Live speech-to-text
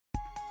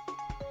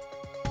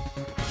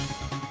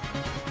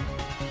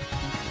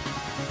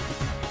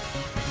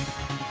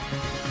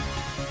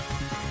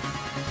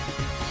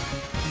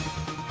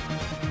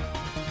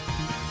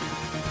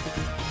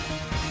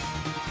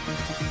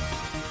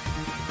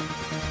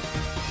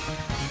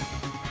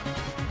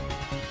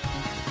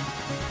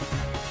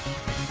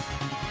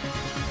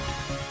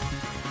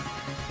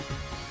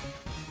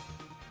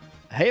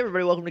Hey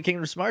everybody, welcome to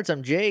Kingdom Smarts.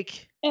 I'm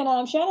Jake. And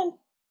I'm Shannon.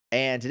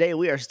 And today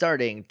we are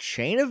starting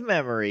Chain of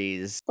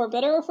Memories. For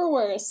better or for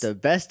worse. The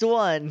best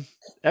one.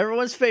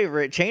 Everyone's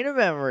favorite, Chain of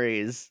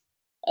Memories.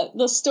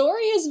 The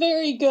story is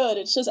very good.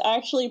 It's just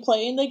actually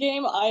playing the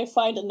game I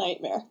find a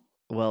nightmare.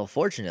 Well,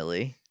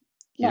 fortunately,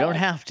 you don't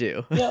have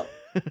to. Yep.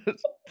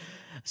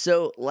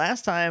 So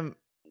last time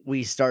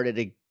we started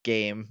a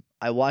game,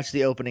 I watched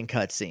the opening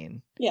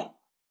cutscene. Yeah.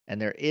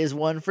 And there is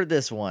one for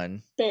this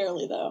one.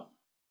 Barely, though.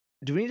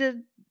 Do we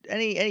need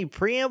any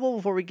preamble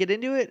before we get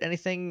into it?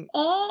 Anything?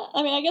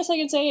 I guess I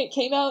could say it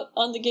came out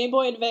on the Game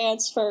Boy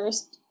Advance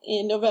first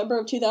in November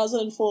of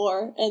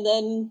 2004, and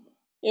then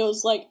it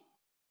was like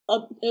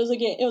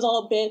it was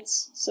all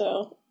bits.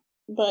 So,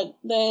 but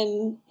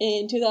then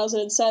in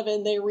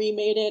 2007 they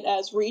remade it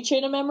as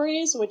Chain of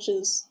Memories, which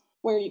is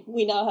where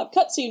we now have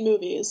cutscene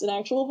movies and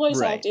actual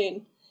voice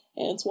acting.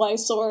 And it's why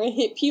Sora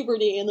hit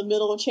puberty in the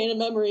middle of Chain of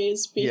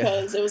Memories,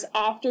 because it was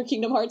after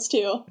Kingdom Hearts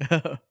 2.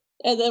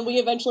 And then we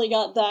eventually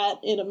got that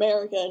in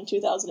America in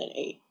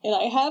 2008. And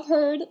I have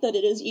heard that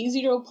it is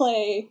easier to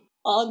play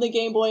on the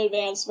Game Boy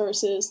Advance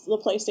versus the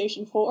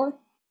PlayStation 4.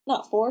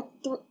 Not 4,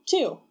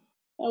 2.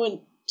 I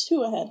went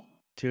 2 ahead.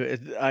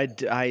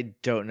 I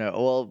don't know.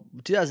 Well,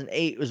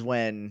 2008 was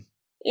when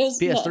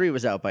PS3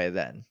 was out by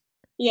then.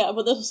 Yeah,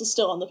 but this was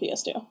still on the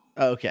PS2.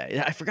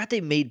 Okay. I forgot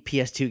they made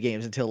PS2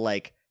 games until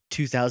like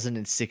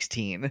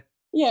 2016.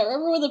 Yeah,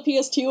 remember when the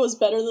PS2 was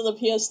better than the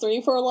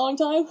PS3 for a long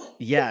time?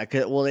 Yeah,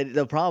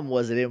 the problem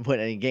was they didn't put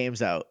any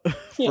games out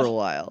for a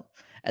while.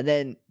 And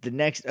then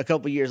a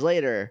couple years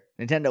later,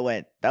 Nintendo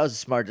went, that was a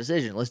smart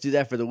decision. Let's do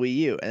that for the Wii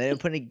U. And they didn't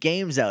put any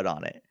games out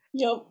on it.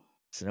 Yep.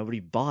 So nobody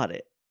bought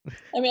it.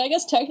 I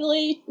guess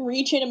technically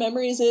Chain of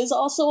Memories is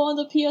also on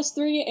the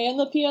PS3 and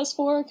the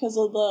PS4 because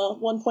of the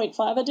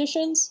 1.5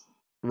 editions.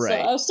 Right. So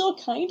I was still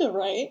kind of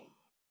right.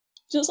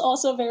 Just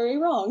also very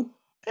wrong.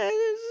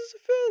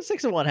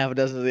 6 of one, half a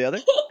dozen of the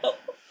other.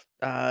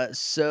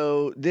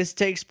 So this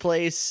takes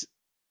place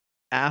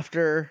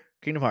after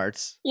Kingdom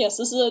Hearts. Yes,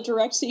 this is a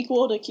direct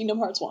sequel to Kingdom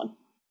Hearts 1.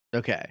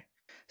 Okay.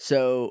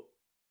 So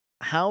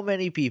how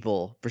many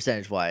people,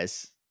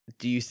 percentage-wise,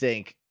 do you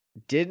think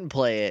didn't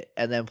play it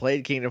and then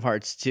played Kingdom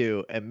Hearts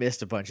 2 and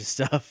missed a bunch of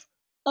stuff?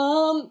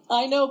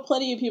 I know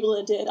plenty of people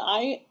that did.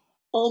 I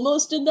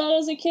almost did that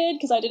as a kid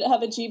because I didn't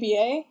have a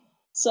GBA.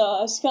 So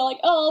I was kind of like,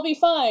 oh, I'll be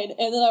fine.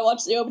 And then I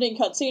watched the opening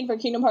cutscene for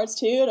Kingdom Hearts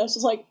 2, and I was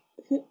just like,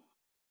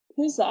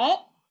 who's that?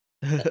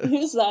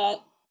 Who's that?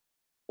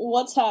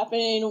 What's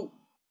happening?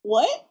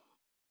 What?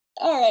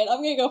 Alright,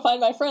 I'm gonna go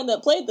find my friend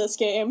that played this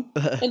game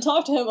and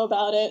talk to him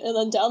about it, and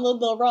then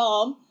download the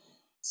ROM.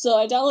 So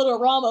I downloaded a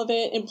ROM of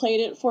it and played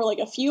it for like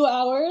a few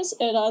hours,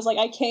 and I was like,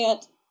 I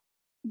can't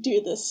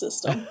do this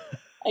system.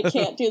 I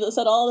can't do this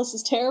at all. This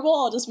is terrible.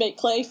 I'll just make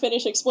Clay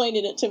finish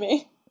explaining it to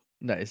me.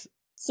 Nice.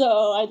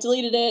 So I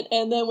deleted it,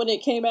 and then when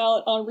it came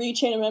out on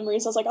Chain of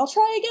Memories, I was like, I'll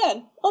try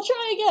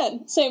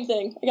again. Same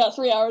thing. I got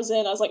 3 hours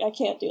in, I was like, I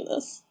can't do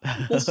this.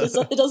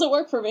 It doesn't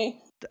work for me.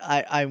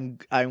 I'm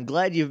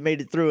glad you've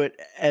made it through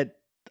it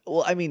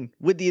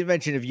with the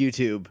invention of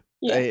YouTube.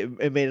 Yeah.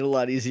 It made it a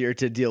lot easier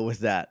to deal with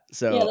that.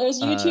 So yeah,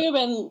 there's YouTube,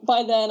 and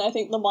by then I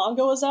think the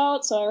manga was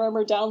out, so I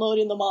remember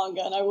downloading the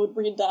manga, and I would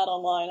read that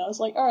online. I was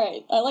like,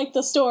 alright, I like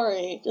the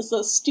story, just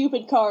the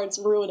stupid cards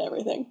ruin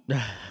everything.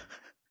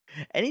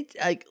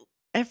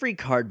 Every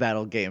card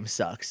battle game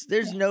sucks.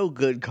 There's no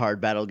good card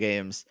battle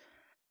games.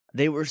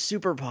 They were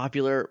super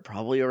popular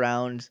probably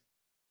around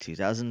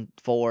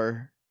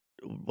 2004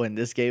 when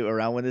this game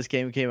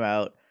came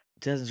out.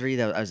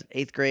 2003, I was in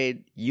 8th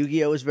grade.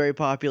 Yu-Gi-Oh! Was very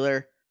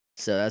popular,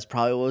 so that's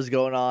probably what was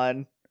going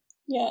on.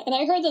 Yeah, and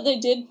I heard that they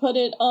did put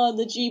it on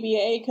the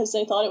GBA because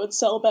they thought it would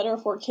sell better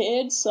for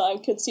kids, so I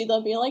could see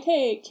them being like,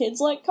 hey, kids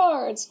like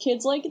cards,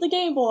 kids like the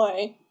Game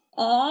Boy.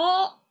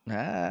 But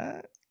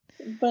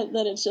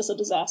then it's just a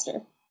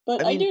disaster.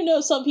 But I do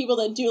know some people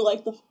that do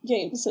like the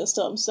game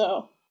system,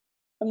 so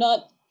I'm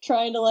not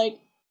trying to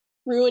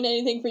ruin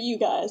anything for you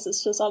guys.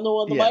 It's just I'm the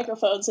one with the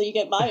microphone, so you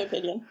get my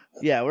opinion.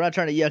 Yeah, we're not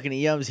trying to yuck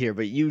any yums here,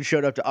 but you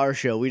showed up to our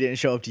show. We didn't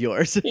show up to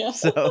yours. Yeah.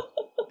 So,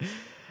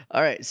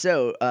 all right.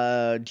 So,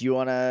 do you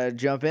want to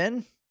jump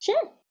in?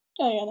 Sure.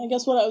 Oh, yeah, and I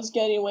guess what I was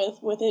getting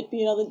with it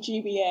being on the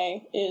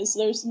GBA is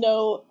there's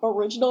no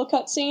original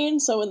cutscene,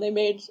 so when they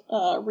made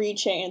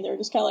Rechain, they're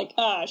just kind of like,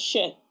 ah,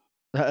 shit.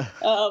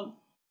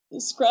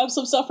 Just grab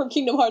some stuff from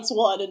Kingdom Hearts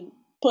 1 and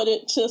put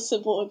it to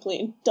simple and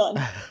clean.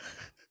 Done.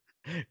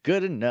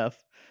 Good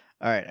enough.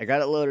 All right, I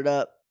got it loaded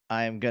up.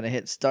 I'm going to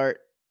hit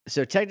start.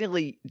 So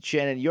technically,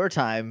 Shannon, your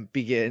time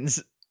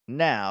begins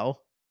now,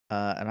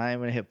 and I'm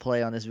going to hit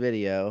play on this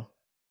video,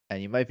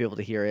 and you might be able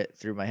to hear it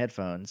through my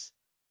headphones.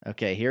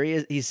 Okay, here he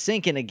is. He's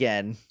sinking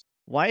again.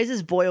 Why is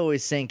this boy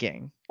always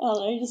sinking? I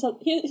don't know.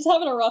 He's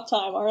having a rough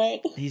time, all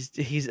right?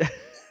 He's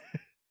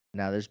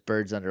Now there's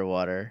birds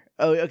underwater.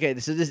 Oh, okay.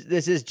 So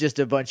this is just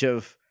a bunch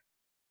of,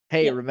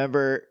 hey,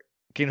 remember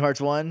Kingdom Hearts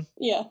 1?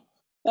 Yeah.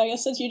 I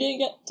guess since you didn't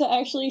get to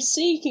actually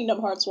see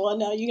Kingdom Hearts 1,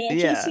 now you can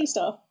actually see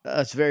stuff.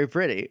 It's very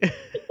pretty.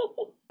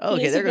 Oh,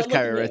 okay, there goes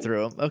Kyra right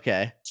through him.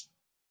 Okay.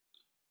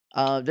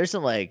 There's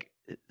some,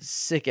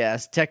 sick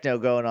ass techno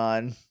going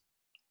on.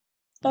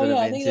 Oh that yeah,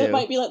 I'm I think into. that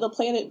might be like the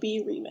Planet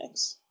B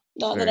remix.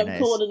 Not Very that I'm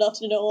nice. cool enough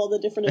to know all the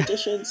different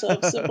editions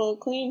of Simple and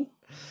Clean.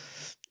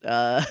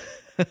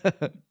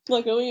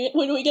 Look,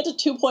 when we get to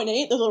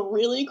 2.8, there's a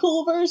really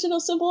cool version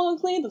of Simple and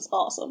Clean that's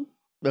awesome.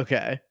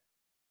 Okay.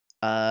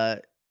 Yeah,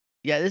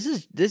 this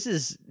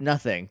is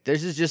nothing.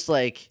 This is just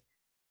like,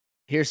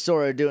 here's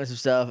Sora doing some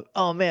stuff.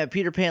 Oh man,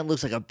 Peter Pan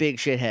looks like a big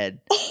shithead.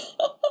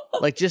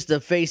 Like, just the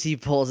face he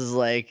pulls is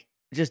like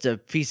just a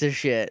piece of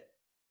shit.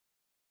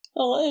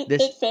 Oh,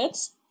 it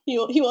fits. He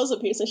was a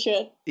piece of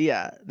shit.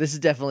 Yeah, this is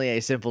definitely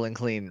a Simple and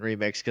Clean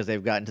remix because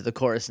they've gotten to the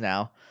chorus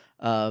now.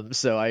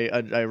 So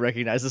I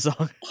recognize the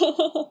song.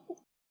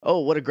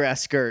 Oh, what a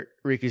grass skirt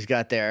Riku's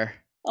got there.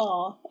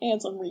 Aw,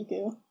 handsome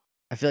Riku.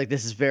 I feel like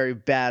this is very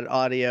bad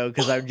audio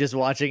because I'm just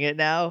watching it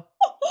now.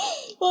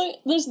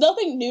 Well, there's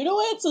nothing new to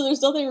it, so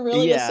there's nothing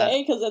really to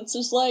say, because it's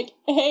just like,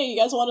 hey,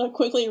 you guys want to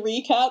quickly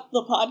recap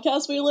the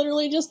podcast we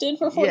literally just did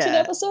for 14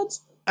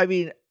 episodes? I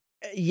mean,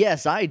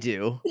 yes, I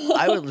do.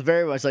 I would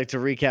very much like to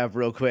recap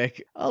real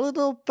quick. A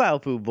little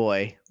Paopu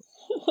boy.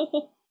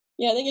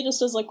 Yeah, I think it just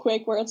does a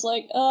quick where it's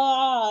like,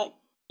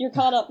 you're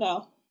caught up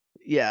now.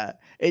 Yeah,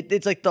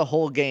 it's like the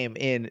whole game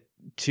in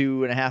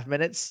 2.5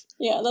 minutes.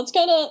 Yeah, that's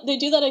kind of, they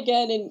do that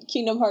again in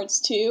Kingdom Hearts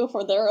 2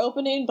 for their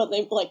opening, but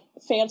they like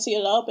fancy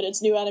it up and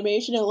it's new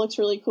animation and it looks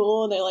really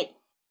cool and they like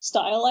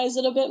stylize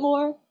it a bit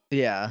more.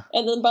 Yeah.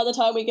 And then by the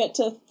time we get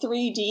to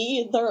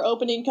 3D, their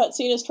opening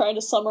cutscene is trying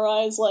to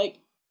summarize like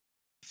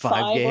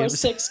 5 or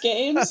 6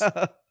 games.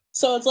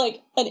 So it's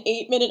like an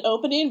 8-minute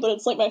opening, but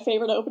it's like my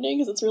favorite opening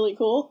because it's really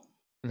cool.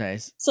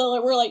 Nice. So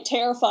like, we're like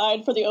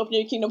terrified for the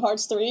opening of Kingdom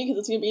Hearts 3 because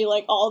it's going to be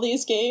like all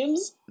these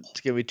games. It's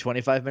going to be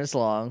 25 minutes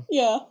long.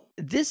 Yeah.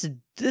 This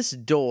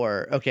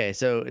door. Okay,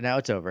 so now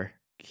it's over.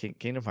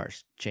 Kingdom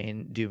Hearts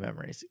Chain Do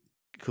Memories.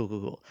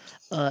 Cool.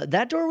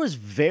 That door was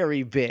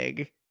very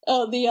big.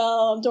 Oh, the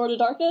Door to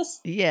Darkness?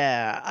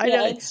 Yeah,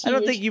 I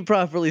don't think you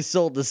properly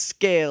sold the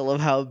scale of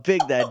how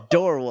big that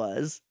door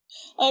was.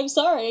 I'm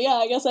sorry. Yeah,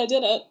 I guess I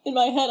didn't. In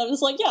my head, I'm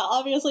just like, yeah,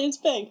 obviously it's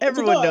big.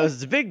 Everyone knows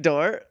it's a big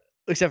door,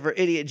 except for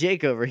idiot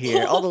Jake over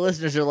here. All the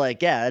listeners are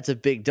like, yeah, that's a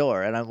big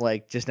door. And I'm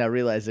like, just now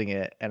realizing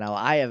it. And now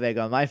I have egg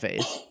on my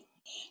face.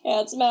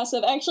 Yeah, it's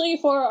massive. Actually,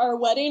 for our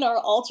wedding, our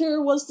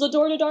altar was the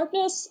Door to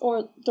Darkness,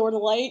 or Door to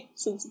Light,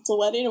 since it's a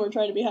wedding and we're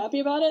trying to be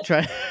happy about it.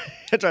 Try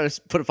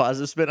to put a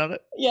positive spin on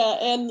it. Yeah,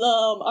 and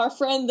our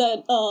friend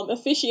that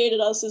officiated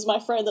us is my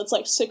friend that's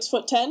like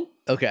 6'10".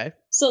 Okay.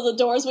 So the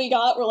doors we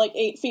got were like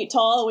 8 feet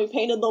tall, and we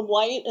painted them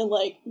white and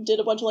like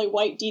did a bunch of like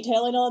white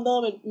detailing on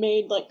them and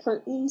made like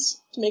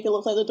curtains to make it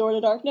look like the Door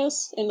to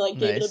Darkness, and like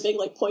gave it a big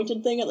like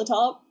pointed thing at the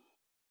top.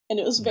 And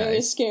it was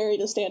very scary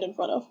to stand in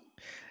front of.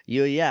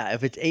 Yeah,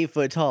 if it's 8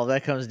 foot tall, if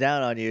that comes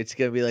down on you, it's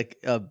gonna be like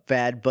a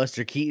bad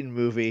Buster Keaton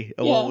movie.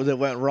 What that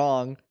went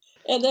wrong.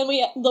 And then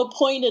the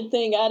pointed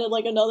thing added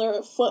like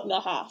another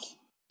 1.5 feet.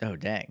 Oh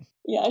dang.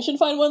 Yeah, I should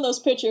find one of those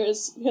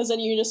pictures, because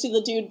then you just see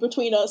the dude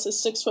between us is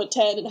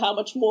 6'10" and how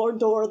much more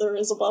door there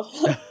is above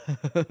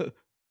him.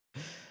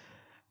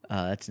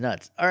 That's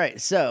nuts. All right,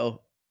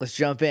 so let's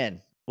jump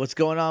in. What's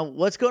going on?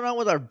 What's going on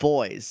with our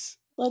boys?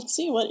 Let's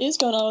see what is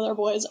going on with our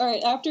boys. All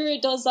right, after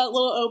it does that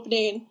little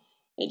opening,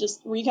 it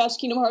just recaps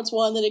Kingdom Hearts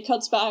 1, then it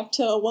cuts back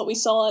to what we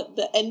saw at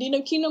the ending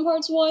of Kingdom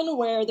Hearts 1,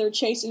 where they're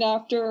chasing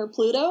after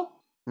Pluto.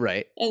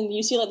 Right. And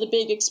you see like the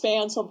big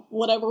expanse of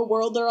whatever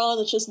world they're on.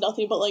 It's just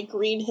nothing but like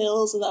green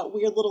hills and that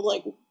weird little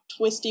like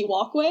twisty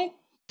walkway.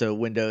 The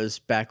Windows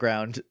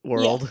background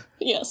world.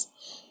 Yeah. Yes.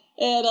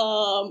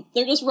 And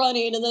they're just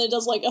running, and then it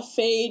does like a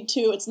fade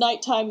to it's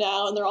nighttime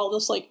now, and they're all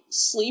just like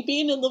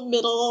sleeping in the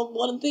middle of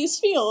one of these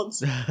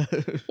fields.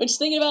 Which,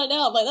 thinking about it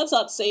now, I'm like, that's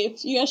not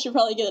safe. You guys should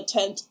probably get a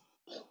tent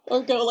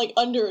or go like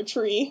under a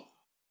tree.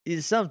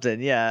 It's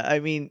something, yeah. I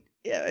mean,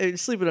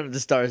 sleeping under the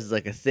stars is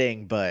like a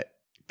thing, but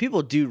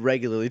people do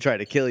regularly try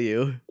to kill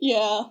you.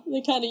 Yeah,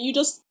 they kind of you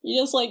just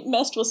like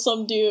messed with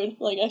some dude.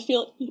 Like, I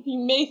feel you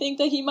may think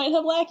that he might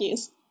have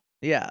lackeys.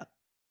 Yeah.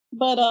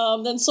 But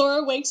then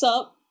Sora wakes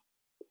up.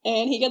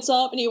 And he gets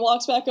up and he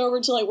walks back over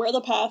to like where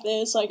the path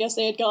is. So I guess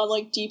they had gone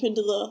like deep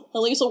into at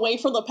least away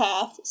from the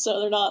path, so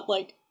they're not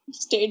like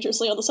just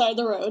dangerously on the side of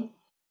the road.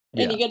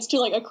 And he gets to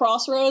like a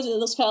crossroads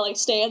and just kind of like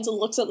stands and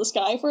looks at the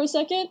sky for a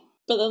second.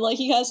 But then like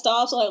he kind of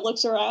stops and like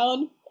looks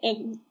around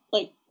and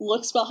like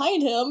looks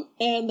behind him,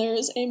 and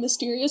there's a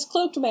mysterious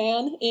cloaked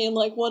man in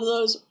like one of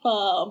those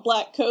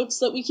black coats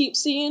that we keep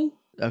seeing.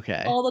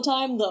 Okay. All the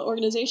time, the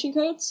organization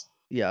coats.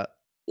 Yeah.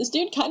 This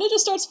dude kind of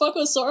just starts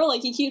fucking with Sora.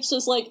 Like, he keeps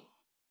just like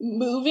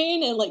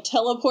moving and like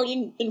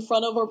teleporting in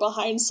front of or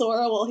behind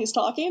Sora while he's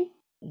talking.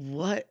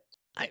 What?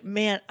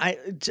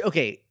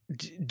 Okay.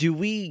 Do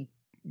we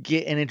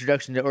get an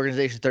introduction to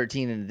Organization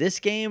 13 in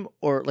this game,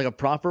 or like a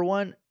proper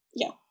one?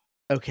 Yeah.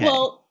 Okay.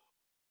 Well,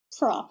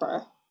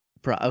 proper.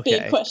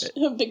 Okay.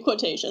 Big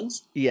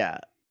quotations. Yeah.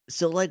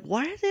 So like,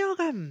 why do they all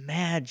got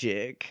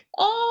magic?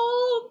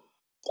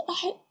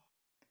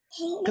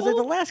 Because like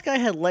the last guy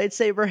had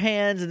lightsaber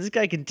hands, and this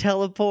guy can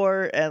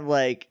teleport, and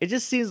like it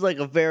just seems like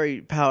a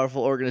very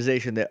powerful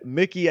organization that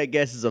Mickey, I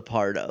guess, is a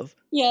part of.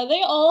 Yeah,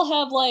 they all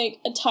have, like,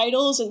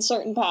 titles and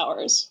certain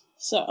powers,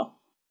 so.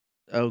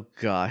 Oh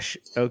gosh.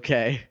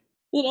 Okay.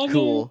 That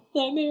Cool.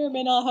 I may or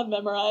may not have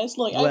memorized.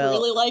 Like, I Well,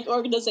 really like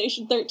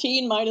Organization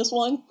 13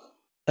 -1.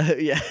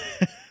 yeah.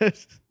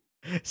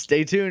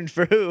 Stay tuned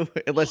for who,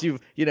 unless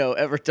you've,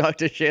 ever talked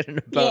to Shannon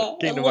about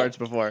Kingdom Hearts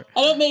before.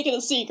 I don't make it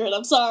a secret.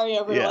 I'm sorry,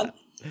 everyone.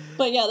 Yeah.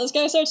 But yeah, this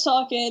guy starts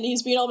talking.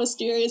 He's being all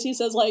mysterious. He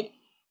says, like,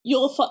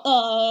 you're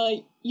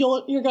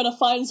gonna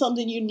find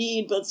something you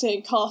need, but it's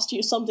gonna cost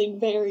you something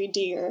very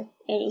dear.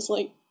 And it's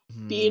like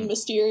being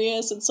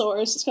mysterious, and so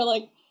it's just kind of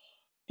like,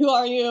 who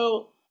are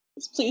you?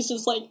 Please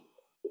just, like,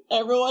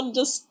 everyone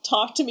just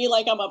talk to me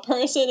like I'm a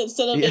person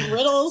instead of in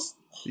riddles.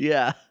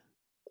 Yeah.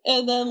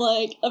 And then,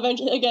 like,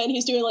 eventually, again,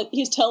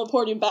 he's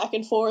teleporting back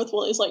and forth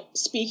while he's, like,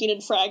 speaking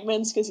in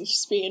fragments because he's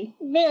just being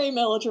very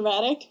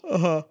melodramatic.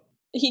 Uh-huh.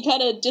 He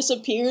kind of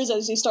disappears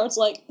as he starts,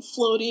 like,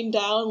 floating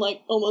down,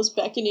 like, almost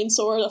beckoning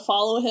Sora to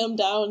follow him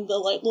down the,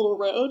 like, little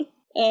road.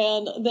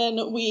 And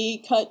then we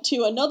cut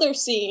to another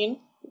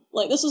scene.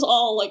 Like, this is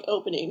all, like,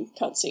 opening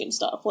cutscene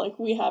stuff. Like,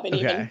 we haven't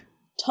even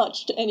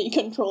touched any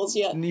controls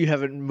yet. You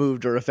haven't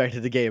moved or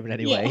affected the game in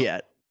any way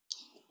yet.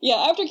 Yeah,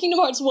 after Kingdom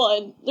Hearts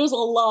 1, there's a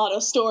lot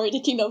of story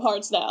to Kingdom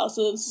Hearts now,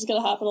 so this is going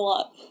to happen a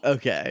lot.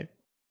 Okay.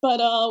 But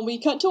we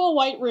cut to a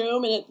white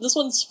room, and this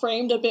one's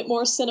framed a bit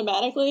more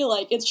cinematically,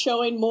 like it's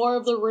showing more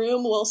of the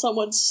room while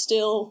someone's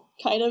still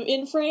kind of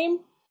in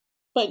frame.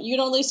 But you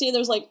can only see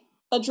there's, like,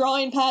 a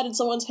drawing pad in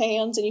someone's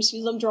hands, and you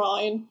see them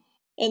drawing,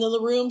 and then the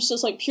room's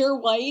just, like, pure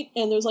white,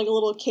 and there's, like, a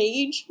little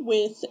cage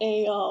with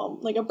a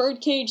bird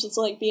cage that's,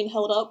 like, being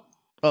held up.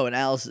 Oh, and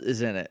Alice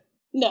is in it.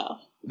 No.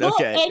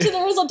 Okay. Well, actually,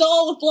 there is a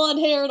doll with blonde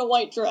hair and a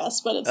white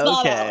dress, but it's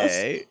not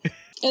Alice.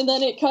 And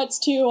then it cuts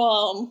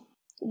to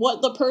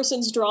what the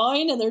person's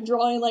drawing, and they're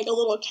drawing, like, a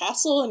little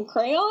castle in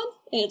crayon,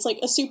 and it's, like,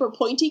 a super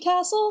pointy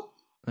castle.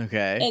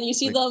 Okay. And you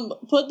see them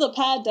put the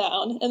pad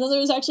down, and then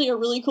there's actually a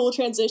really cool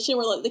transition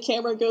where, like, the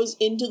camera goes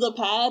into the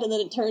pad, and then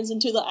it turns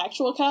into the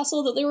actual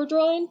castle that they were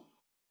drawing,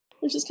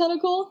 which is kind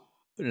of cool.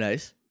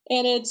 Nice.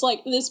 And it's,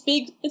 like,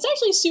 it's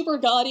actually super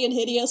gaudy and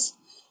hideous.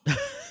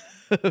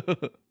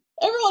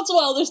 Every once in a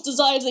while, there's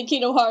designs in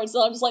Kingdom Hearts that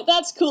I'm just like,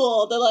 that's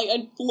cool. Then, like,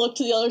 I look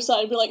to the other side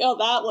and be like, oh,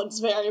 that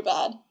one's very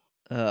bad.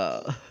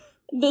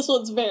 This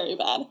one's very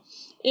bad.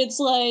 It's,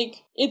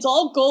 like, it's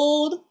all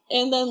gold,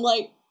 and then,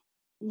 like,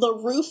 the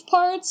roof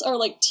parts are,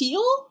 like,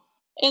 teal,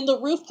 and the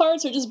roof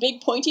parts are just big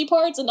pointy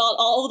parts, and not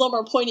all of them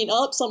are pointing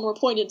up, some are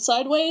pointed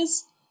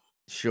sideways.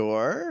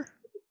 Sure.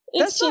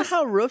 That's not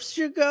how roofs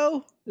should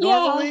go,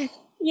 normally.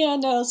 Yeah,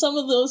 no, some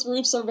of those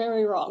roofs are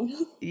very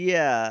wrong.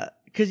 Yeah.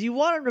 Because you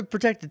want them to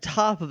protect the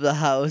top of the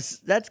house.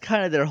 That's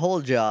kind of their whole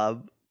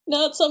job.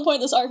 No, at some point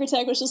this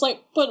architect was just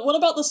like, but what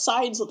about the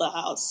sides of the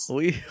house?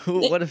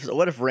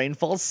 What if rain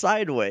falls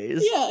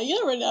sideways? Yeah, you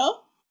never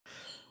know.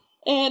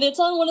 And it's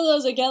on one of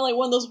those, again, like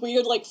one of those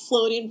weird, like,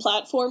 floating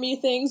platformy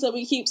things that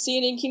we keep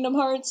seeing in Kingdom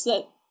Hearts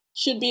that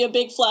should be a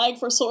big flag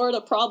for Sora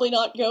to probably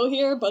not go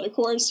here, but of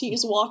course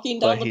he's walking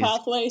down the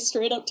pathway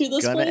straight up to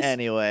this place.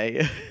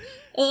 Anyway.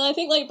 And I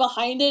think, like,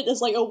 behind it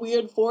is, like, a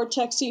weird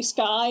vortexy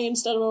sky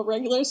instead of a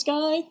regular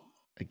sky.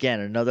 Again,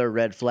 another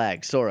red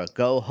flag. Sora,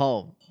 go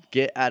home.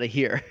 Get out of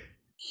here.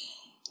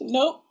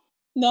 Nope.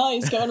 No,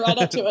 he's going right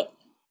up to it.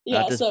 Yeah,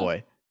 not this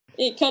boy.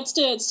 It cuts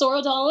to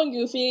Sora, Donald, and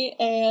Goofy,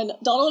 and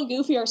Donald and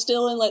Goofy are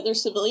still in, like, their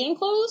civilian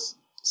clothes.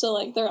 So,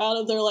 like, they're out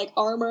of their, like,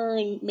 armor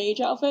and mage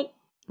outfit.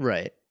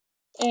 Right.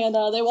 And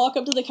they walk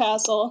up to the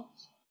castle.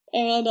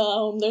 And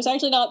there's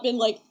actually not been,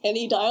 like,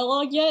 any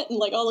dialogue yet, and,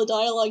 like, all the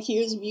dialogue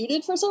here is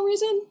muted for some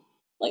reason.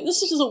 Like,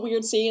 this is just a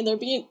weird scene.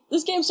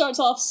 This game starts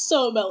off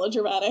so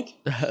melodramatic.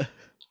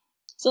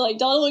 So, like,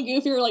 Donald and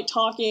Goofy are, like,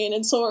 talking,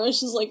 and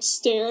Sora's just, like,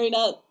 staring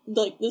at,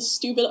 like, this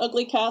stupid,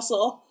 ugly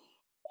castle.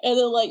 And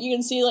then, like, you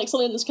can see, like,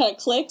 something just kind of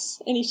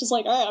clicks, and he's just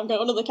like, alright, I'm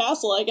going to the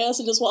castle, I guess,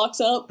 and just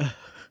walks up.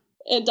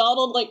 And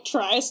Donald, like,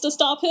 tries to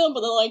stop him,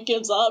 but then, like,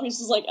 gives up. He's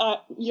just like,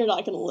 you're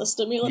not gonna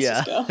listen to me, let's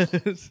just go.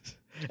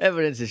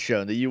 Evidence has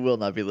shown that you will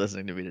not be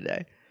listening to me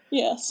today.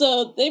 Yeah,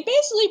 so they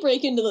basically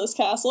break into this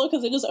castle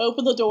because they just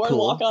open the door and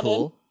walk on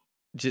in.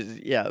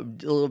 Just, a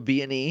little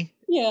B&E.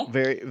 Yeah.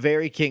 Very,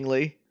 very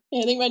kingly.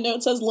 Yeah, I think my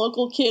note says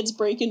local kids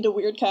break into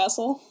weird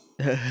castle.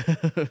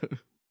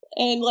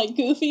 And, like,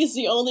 Goofy's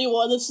the only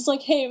one that's just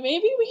like, hey,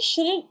 maybe we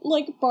shouldn't,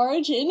 like,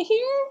 barge in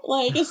here?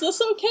 Like, is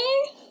this okay?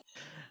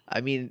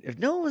 I mean, if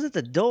no one was at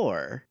the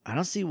door, I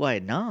don't see why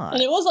not.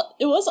 And it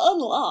was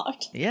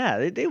unlocked.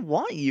 Yeah, they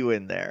want you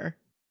in there.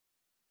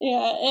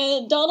 Yeah,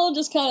 and Donald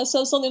just kind of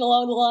says something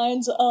along the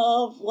lines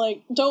of,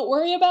 like, don't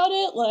worry about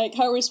it. Like,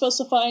 how are we supposed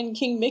to find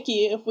King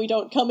Mickey if we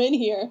don't come in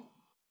here?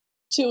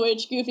 To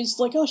which Goofy's just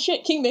like, oh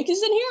shit, King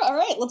Mickey's in here?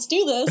 Alright, let's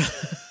do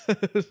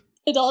this.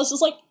 And Donald's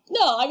just like,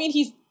 no, I mean,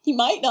 he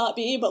might not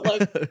be, but,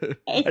 like,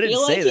 I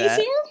feel like he's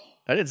here.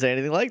 I didn't say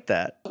anything like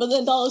that. But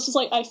then Donald's just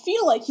like, I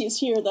feel like he's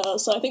here, though,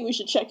 so I think we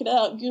should check it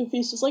out.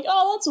 Goofy's just like,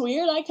 oh, that's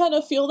weird. I kind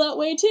of feel that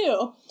way,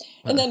 too.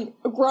 And then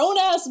a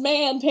grown-ass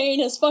man paying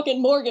his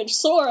fucking mortgage,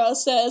 Sora,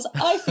 says,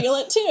 I feel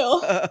it,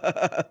 too.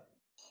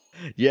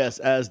 Yes,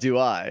 as do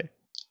I.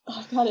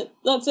 Oh, got it.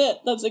 That's it.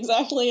 That's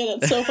exactly it.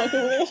 It's so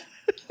fucking weird.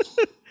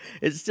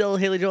 It's still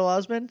Haley Joel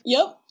Osment?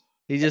 Yep.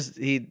 He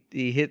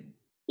hit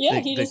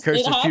the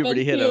curse of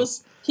puberty hit him.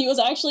 He was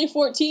actually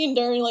 14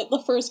 during like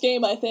the first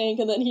game, I think,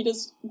 and then he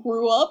just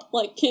grew up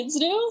like kids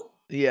do.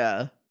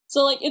 Yeah.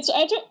 So like it's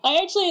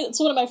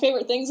one of my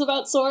favorite things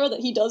about Sora, that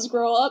he does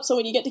grow up. So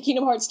when you get to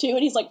Kingdom Hearts 2 and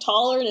he's like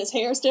taller and his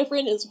hair's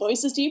different, and his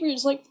voice is deeper, you're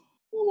just like,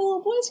 oh, my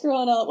little boy's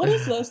growing up. What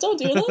is this? Don't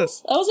do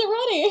this. I wasn't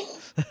ready.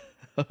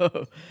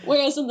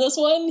 Whereas in this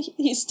one,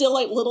 he's still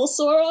like little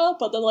Sora,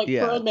 but then like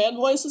grown man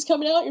voice is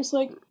coming out. You're just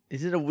like,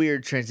 he's in a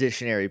weird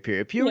transitionary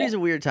period. Puberty's a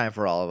weird time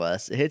for all of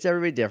us. It hits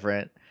everybody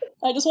different.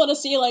 I just want to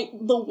see like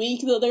the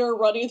week that they were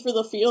running through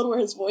the field where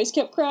his voice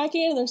kept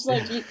cracking, and they're just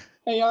like,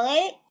 are you all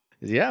right?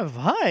 Yeah, I'm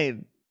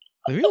fine.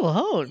 Leave me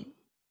alone.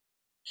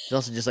 He's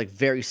also just like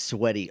very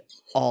sweaty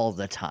all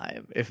the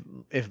time.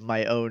 If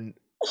my own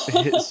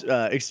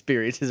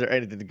experiences are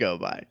anything to go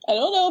by. I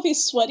don't know if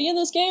he's sweaty in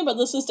this game, but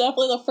this is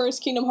definitely the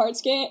first Kingdom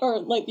Hearts game, or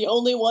like the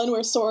only one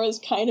where Sora's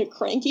kind of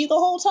cranky the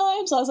whole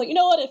time. So I was like, you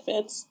know what, it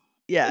fits.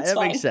 Yeah, it's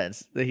fine. Makes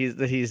sense that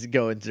he's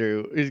going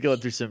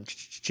through some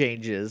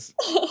changes.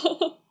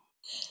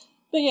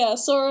 But yeah,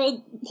 Sora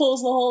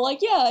pulls the whole like,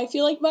 yeah, I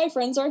feel like my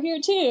friends are here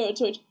too.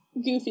 To which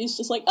Goofy's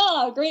just like,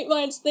 great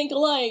minds think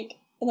alike.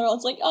 And they're all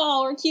just like,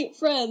 we're cute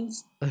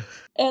friends.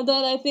 And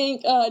then I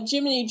think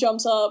Jiminy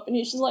jumps up and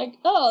he's just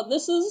like,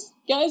 this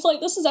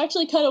is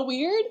actually kind of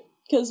weird.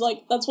 Because,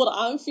 like, that's what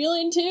I'm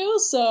feeling too.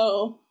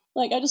 So,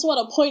 like, I just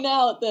want to point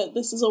out that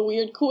this is a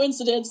weird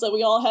coincidence that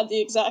we all had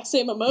the exact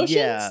same emotions.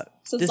 Yeah,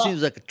 this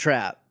seems like a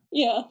trap.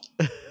 Yeah.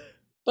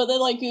 But then,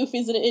 like,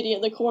 Goofy's an idiot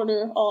in the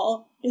corner,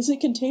 is it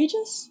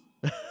contagious?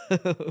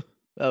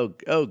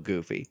 oh,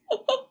 Goofy.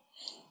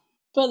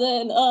 But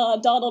then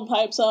Donald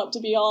pipes up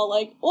to be all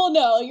like, well,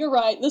 no, you're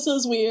right, this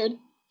is weird.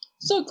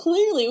 So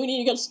clearly we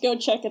need to just go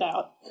check it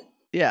out.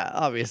 Yeah,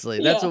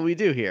 obviously. That's what we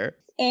do here.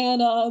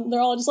 And they're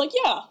all just like,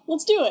 yeah,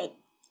 let's do it.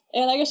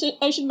 And I guess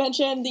I should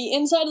mention the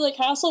inside of the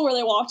castle where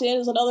they walked in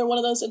is another one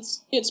of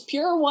those. It's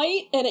pure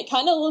white, and it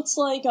kind of looks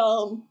like,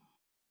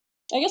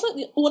 I guess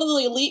like one of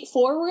the Elite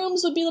Four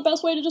rooms would be the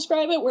best way to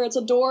describe it, where it's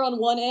a door on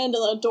one end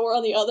and a door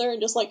on the other,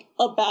 and just like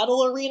a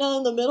battle arena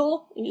in the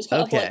middle. And you just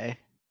kind of like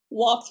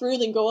walk through,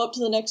 then go up to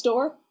the next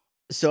door.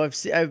 So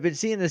I've been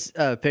seeing this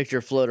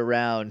picture float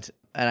around,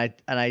 and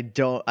I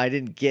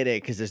didn't get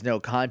it because there's no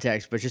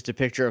context, but just a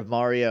picture of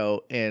Mario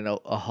in a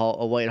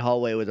white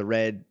hallway with a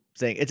red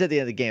thing. It's at the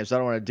end of the game, so I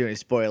don't want to do any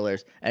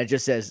spoilers. And it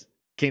just says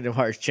Kingdom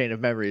Hearts Chain of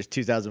Memories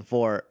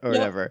 2004 or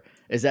whatever.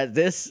 Is that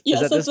this?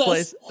 Yes, is that this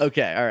place?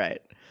 Okay, all right.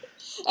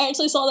 I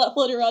actually saw that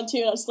floating around too,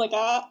 and I was just like,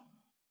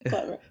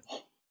 clever.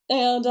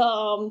 And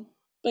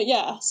but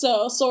yeah,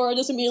 so Sora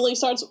just immediately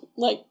starts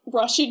like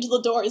rushing to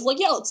the door. He's like,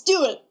 yeah, let's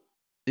do it.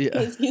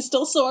 Yeah. He's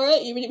still Sora,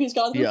 even if he's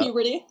gone through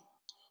puberty.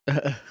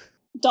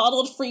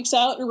 Donald freaks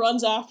out and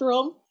runs after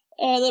him.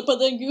 But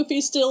then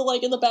Goofy's still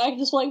like in the back,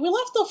 just like, we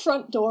left the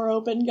front door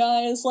open,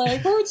 guys.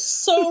 Like, we're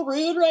so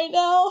rude right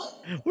now.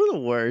 We're the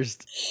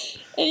worst.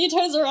 And he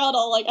turns around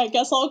all like, I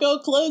guess I'll go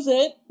close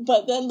it.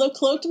 But then the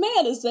cloaked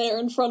man is there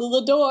in front of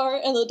the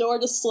door, and the door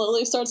just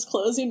slowly starts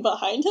closing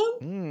behind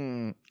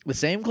him. The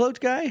same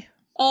cloaked guy?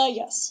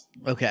 Yes.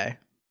 Okay.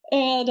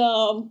 And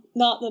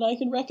not that I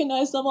can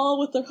recognize them all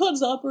with their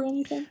hoods up or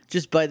anything.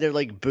 Just by their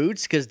like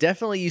boots, because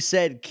definitely you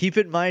said keep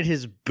in mind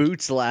his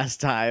boots last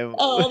time.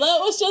 Oh, that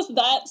was just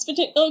that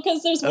particular,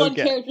 because there's one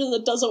character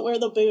that doesn't wear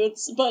the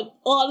boots, but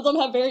a lot of them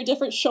have very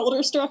different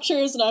shoulder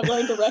structures, and I've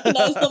learned to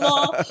recognize them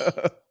all.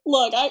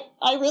 Look,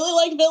 I really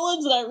like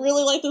villains, and I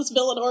really like this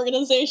villain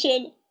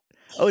organization.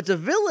 Oh, it's a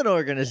villain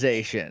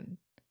organization.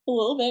 A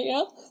little bit,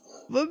 yeah.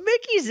 But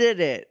Mickey's in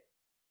it.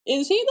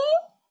 Is he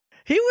though?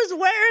 He was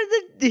wearing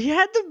he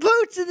had the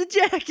boots and the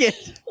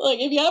jacket. Look,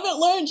 if you haven't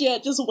learned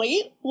yet, just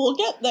wait. We'll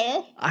get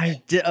there.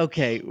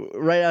 Okay,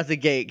 right out the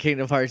gate,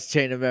 Kingdom Hearts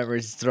Chain of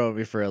Memories is throwing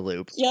me for a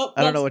loop. Yep.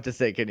 I don't know what to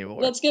think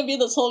anymore. That's gonna be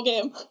this whole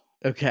game.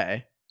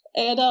 Okay.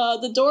 And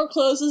the door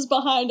closes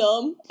behind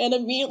him, and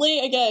immediately,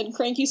 again,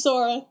 Cranky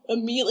Sora,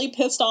 immediately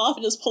pissed off,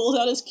 and just pulls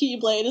out his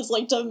Keyblade, is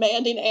like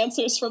demanding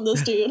answers from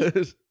this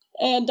dude.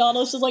 And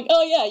Donald's just like,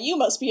 oh yeah, you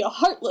must be a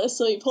Heartless.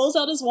 So he pulls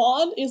out his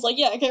wand. He's like,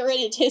 yeah, get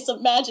ready to taste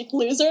some magic,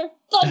 loser.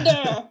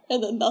 Thunder!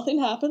 And then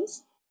nothing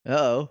happens.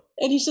 Uh-oh.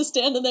 And he's just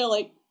standing there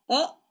like,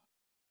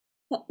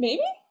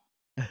 maybe?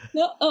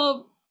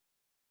 No,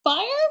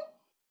 fire?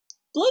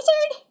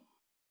 Blizzard?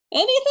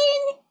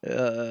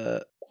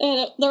 Anything?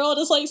 And they're all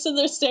just like sitting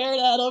there staring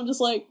at him,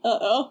 just like,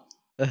 oh,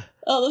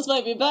 this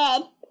might be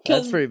bad.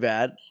 That's pretty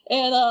bad.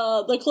 And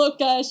the cloak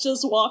guy's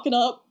just walking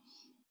up.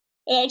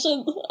 And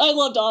actually, I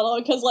love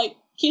Donald because, like,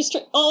 he's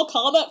all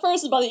calm at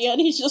first, and by the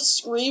end, he's just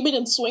screaming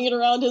and swinging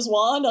around his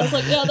wand. I was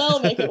like, yeah,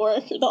 that'll make it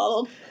work,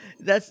 Donald.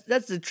 That's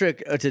the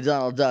trick to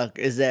Donald Duck,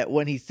 is that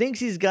when he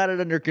thinks he's got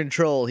it under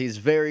control, he's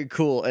very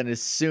cool, and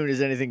as soon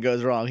as anything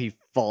goes wrong, he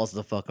falls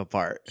the fuck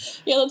apart.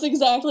 Yeah, that's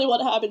exactly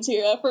what happens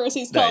here. At first,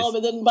 he's calm,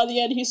 and then by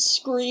the end, he's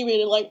screaming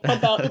and, like,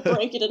 about to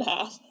break it in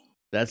half.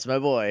 That's my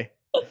boy.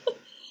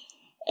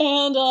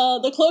 And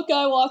the cloak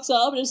guy walks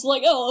up and is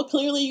like, oh, well,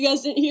 clearly you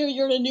guys didn't hear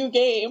you're in a new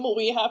game.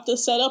 We have to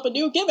set up a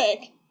new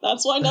gimmick.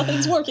 That's why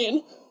nothing's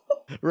working.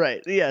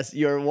 Right. Yes,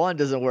 your wand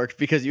doesn't work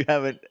because you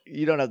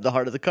don't have the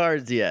heart of the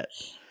cards yet.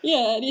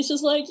 Yeah, and he's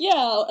just like,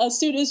 yeah, as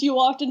soon as you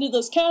walked into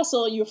this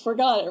castle, you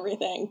forgot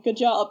everything. Good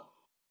job.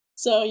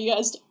 So you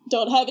guys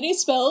don't have any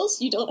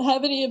spells, you don't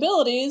have any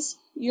abilities,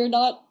 you're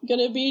not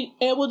gonna be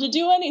able to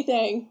do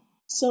anything.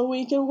 So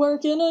we can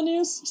work in a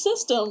new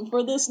system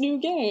for this new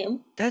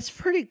game. That's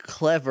pretty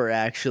clever,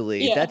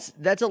 actually. Yeah.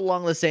 That's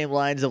along the same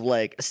lines of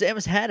like,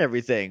 Samus had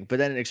everything, but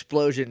then an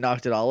explosion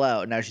knocked it all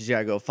out, and now she's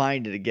gotta go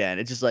find it again.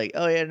 It's just like,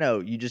 oh yeah, no,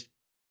 you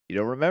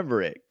don't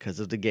remember it because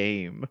of the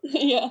game.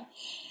 Yeah.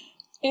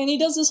 And he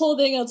does this whole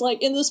thing that's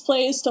like, in this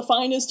place, to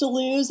find is to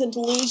lose, and to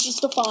lose is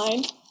to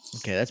find.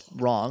 Okay, that's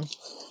wrong.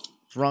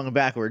 It's wrong and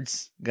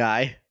backwards,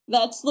 guy.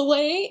 That's the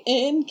way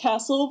in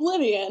Castle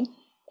Oblivion.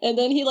 And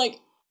then he,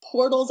 like,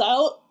 portals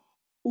out,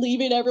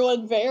 leaving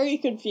everyone very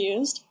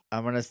confused.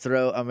 I'm just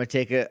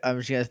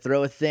gonna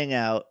throw a thing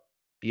out.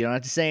 You don't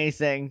have to say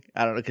anything.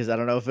 I don't know, because I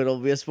don't know if it'll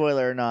be a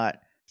spoiler or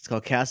not. It's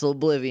called Castle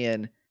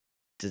Oblivion.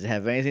 Does it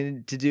have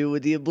anything to do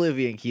with the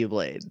Oblivion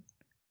Keyblade?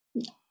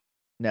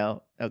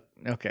 No?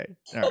 Okay.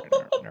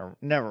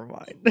 Never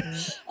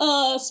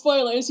mind.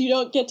 Spoilers, you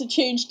don't get to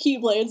change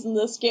Keyblades in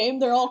this game.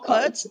 They're all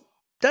cards.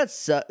 That's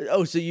so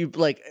you,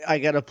 like, I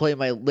gotta play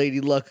my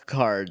Lady Luck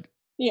card.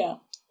 Yeah.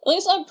 At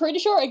least I'm pretty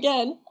sure,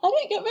 again, I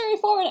didn't get very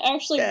far in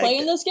actually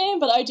playing this game,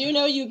 but I do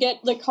know you get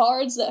the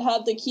cards that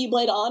have the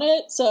Keyblade on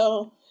it,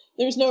 so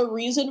there's no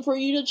reason for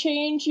you to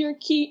change your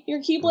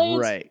Keyblades.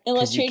 Right.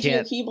 Unless changing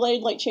your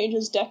Keyblade, like,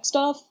 changes deck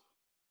stuff.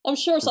 I'm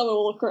sure someone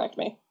will correct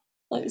me.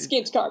 Like, this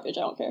game's garbage,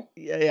 I don't care.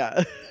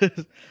 Yeah.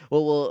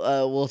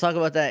 Well, we'll talk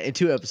about that in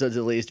 2 episodes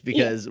at least,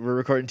 because we're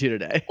recording 2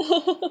 today.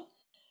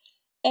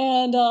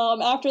 And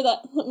after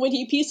that, when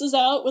he pieces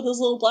out with his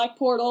little black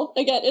portal,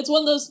 again, it's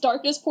one of those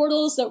darkness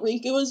portals that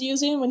Riku was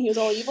using when he was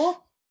all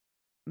evil.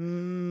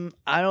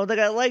 I don't think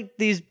I like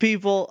these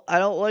people. I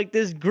don't like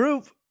this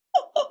group.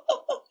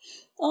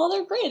 Oh,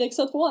 they're great,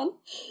 except one.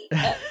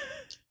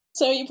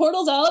 So he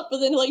portals out, but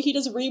then, like, he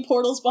just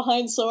re-portals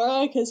behind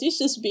Sora, because he's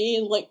just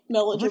being, like,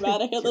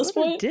 melodramatic at this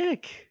point.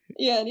 Dick.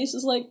 Yeah, and he's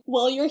just like,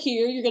 well, you're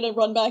here, you're gonna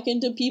run back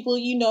into people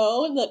you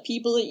know, and that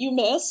people that you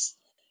miss.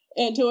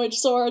 And to which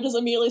Sora just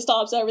immediately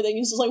stops everything.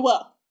 He's just like,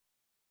 well,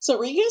 so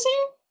Riku's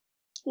here?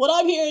 What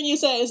I'm hearing you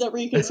say is that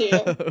Riku's here,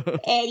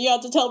 and you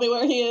have to tell me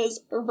where he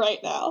is right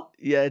now.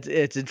 Yeah,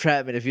 it's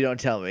entrapment if you don't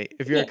tell me.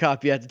 If you're a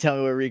cop, you have to tell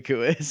me where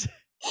Riku is.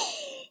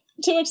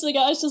 To which the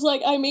guy's just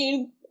like, I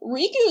mean,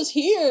 Riku's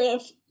here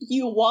if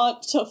you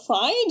want to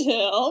find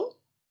him.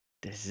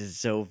 This is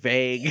so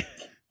vague.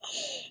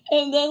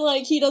 And then,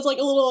 like, he does, like,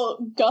 a little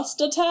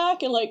gust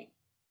attack and, like,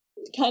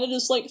 kind of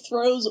just, like,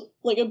 throws,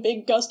 like, a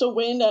big gust of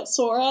wind at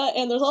Sora.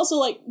 And there's also,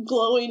 like,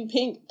 glowing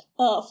pink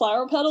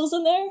flower petals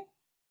in there.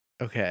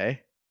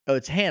 Okay. Oh,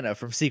 it's Hannah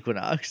from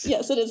Sequinox.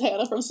 Yes, it is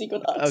Hannah from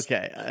Sequinox.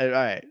 Okay, all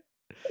right.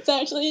 It's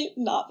actually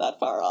not that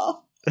far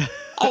off.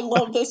 I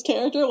love this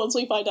character once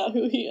we find out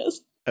who he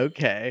is.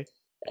 Okay.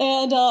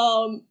 And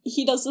once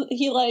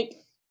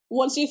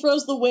he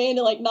throws the wind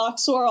and, like,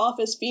 knocks Sora off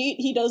his feet,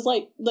 he does,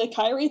 like, the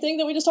Kyrie thing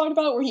that we just talked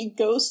about, where he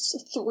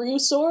ghosts through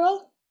Sora.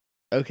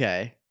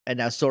 Okay. And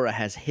now Sora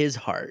has his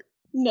heart.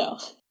 No.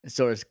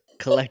 Sora's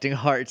collecting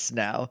hearts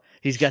now.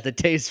 He's got the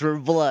taste for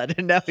blood,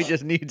 and now he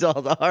just needs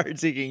all the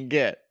hearts he can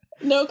get.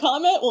 No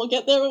comment. We'll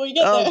get there when we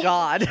get there. Oh,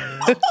 God.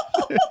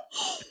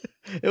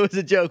 It was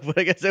a joke, but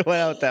I guess it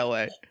went out that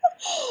way.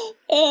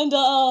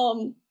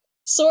 And,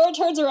 Sora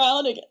turns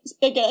around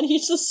again.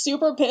 He's just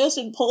super pissed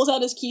and pulls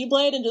out his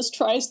Keyblade and just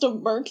tries to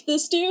murk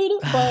this dude,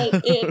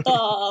 but it,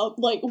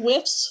 like,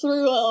 whips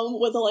through him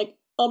with, like,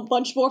 a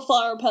bunch more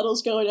flower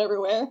petals going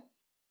everywhere.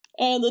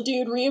 And the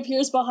dude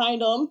reappears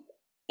behind him,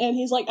 and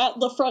he's, like, at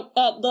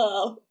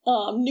the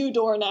new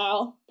door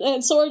now.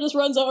 And Sora just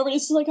runs over, and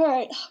he's just like,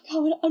 alright,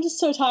 oh, God, I'm just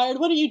so tired.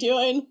 What are you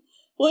doing?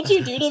 What'd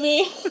you do to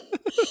me?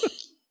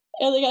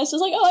 And the guy's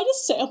just like, oh, I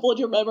just sampled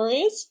your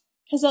memories.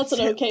 Because that's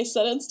an okay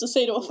sentence to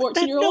say to a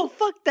 14-year-old. No,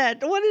 fuck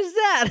that. What is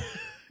that?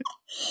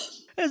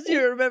 As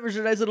you remember, a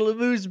nice little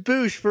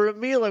amuse-bouche for a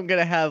meal I'm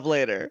going to have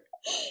later.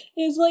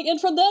 He's like,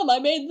 and from them, I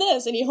made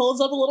this. And he holds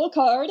up a little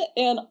card,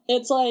 and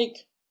it's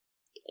like,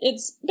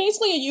 it's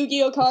basically a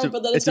Yu-Gi-Oh card,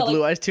 but then it's got, a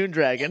Blue-Eyes Toon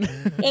Dragon.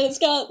 And it's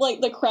got,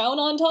 like, the crown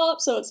on top,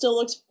 so it still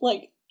looks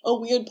like a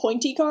weird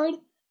pointy card.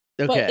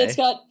 Okay. But it's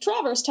got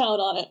Traverse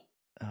Town on it.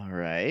 All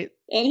right.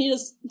 And he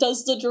just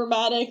does the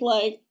dramatic,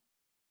 like,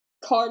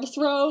 card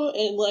throw,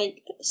 and,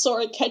 like,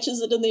 Sora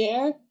catches it in the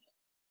air.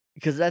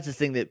 Because that's the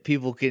thing that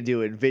people can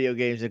do in video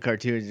games and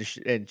cartoons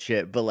and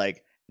shit, but,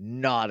 like,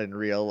 not in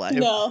real life.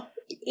 No.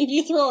 If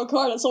you throw a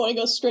card at someone, it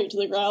goes straight to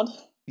the ground.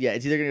 Yeah,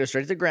 it's either going to go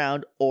straight to the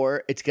ground,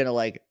 or it's going to,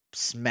 like,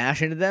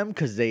 smash into them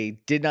because they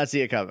did not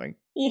see it coming.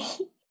 Yeah.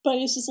 But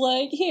he's just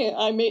like, here,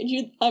 I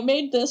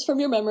made this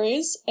from your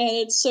memories, and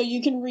it's so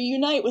you can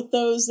reunite with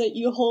those that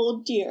you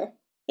hold dear.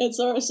 And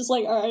so it's just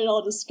like, all right,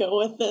 I'll just go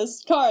with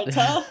this. Cards,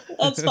 huh?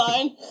 That's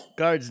fine.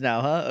 Cards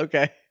now, huh?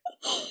 Okay.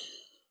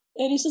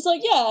 And he's just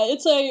like, yeah,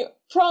 it's a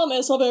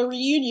promise of a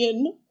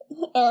reunion.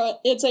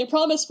 It's a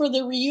promise for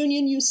the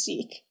reunion you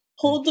seek.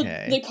 Hold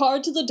the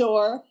card to the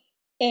door,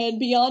 and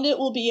beyond it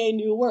will be a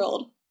new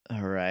world.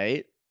 All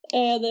right.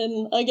 And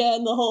then,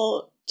 again, the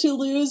whole to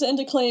lose and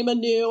to claim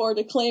anew, or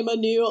to claim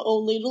anew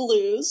only to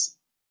lose.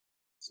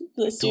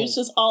 This dude's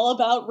just all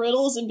about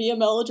riddles and being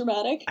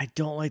melodramatic. I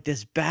don't like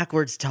this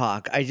backwards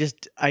talk.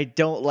 I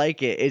don't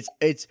like it.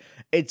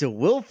 It's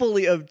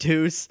willfully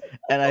obtuse,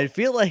 and I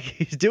feel like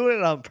he's doing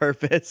it on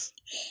purpose.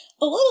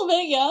 A little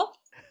bit, yeah.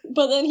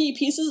 But then he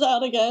pieces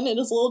out again in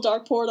his little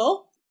dark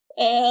portal,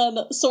 and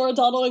Sora,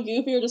 Donald, and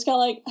Goofy are just kind of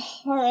like,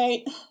 all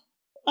right,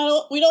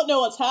 we don't know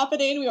what's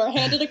happening. We were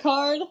handed a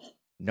card.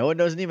 No one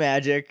knows any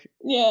magic.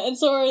 Yeah, and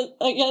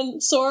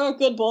Sora,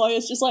 good boy,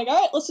 is just like, all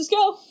right, let's just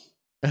go.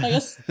 I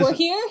guess we're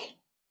here.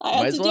 I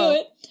have to do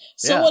it.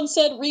 Someone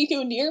said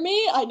Riku near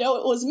me. I know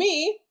it was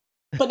me,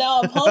 but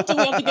now I'm pumped and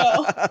we have to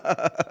go.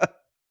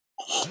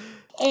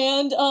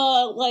 And,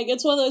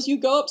 it's one of those, you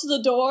go up to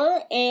the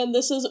door, and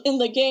this is in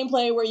the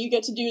gameplay where you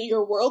get to do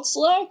your world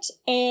select,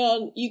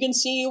 and you can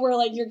see where,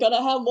 you're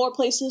gonna have more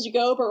places to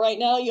go, but right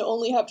now you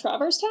only have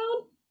Traverse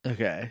Town.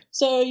 Okay.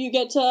 So you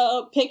get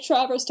to pick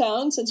Traverse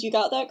Town since you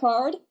got that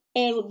card,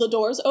 and the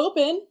doors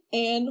open,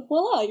 and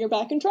voila, you're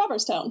back in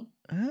Traverse Town.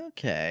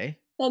 Okay.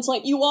 And it's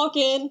like, you walk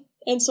in,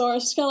 and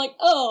Sora's just kind of like,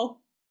 oh,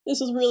 this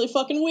is really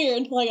fucking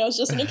weird. I was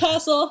just in a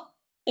castle,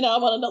 and now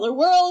I'm on another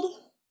world.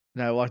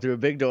 Now I walked through a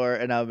big door,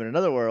 and now I'm in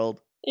another world.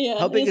 Yeah.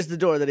 How big is the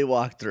door that he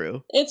walked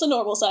through? It's a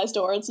normal-sized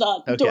door. It's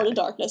not door to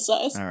darkness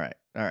size. All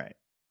right.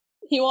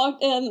 He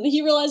walked, and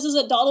he realizes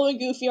that Donald and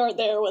Goofy aren't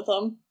there with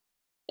him.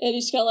 And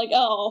he's kind of like,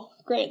 oh,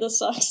 great, this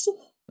sucks.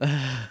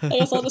 I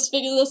guess I'll just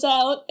figure this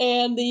out.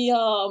 And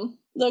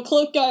the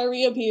cloak guy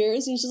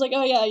reappears. He's just like,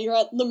 oh yeah, you're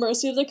at the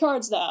mercy of the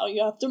cards now.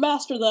 You have to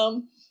master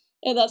them.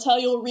 And that's how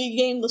you'll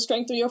regain the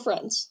strength of your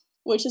friends.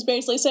 Which is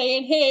basically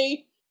saying,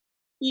 hey,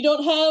 you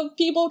don't have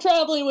people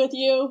traveling with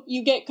you.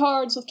 You get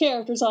cards with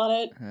characters on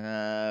it.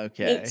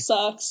 Okay. It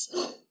sucks.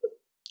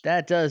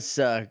 That does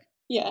suck.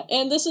 Yeah,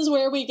 and this is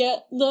where we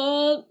get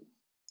to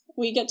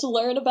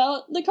learn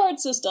about the card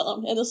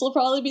system. And this will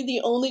probably be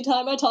the only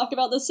time I talk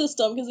about the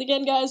system. Because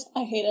again, guys,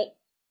 I hate it.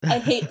 I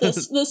hate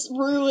this. This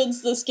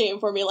ruins this game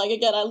for me.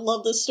 Again, I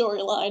love this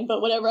storyline,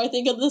 but whenever I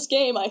think of this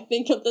game, I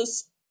think of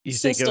this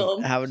system. Think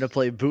of having to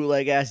play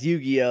bootleg-ass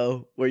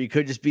Yu-Gi-Oh! Where you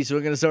could just be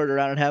swinging a sword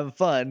around and having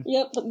fun.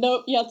 Yep, but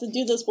nope, you have to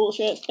do this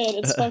bullshit, and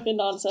it's fucking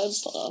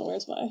nonsense. Hold on,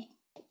 where's my...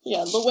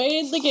 Yeah, the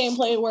way the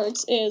gameplay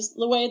works is,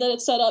 the way that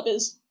it's set up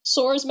is,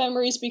 Sora's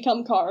memories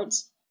become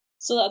cards.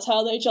 So that's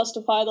how they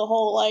justify the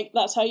whole,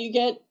 that's how you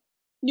get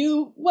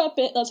new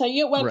that's how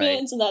you get weapons,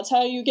 right. And that's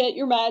how you get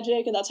your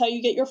magic, and that's how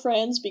you get your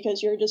friends,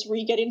 because you're just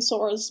re-getting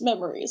Sora's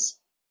memories.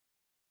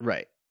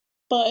 Right.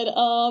 But,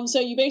 so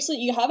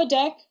you have a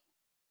deck,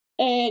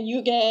 and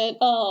you get,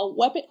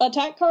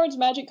 attack cards,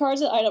 magic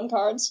cards, and item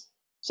cards.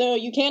 So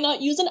you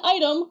cannot use an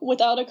item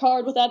without a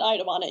card with that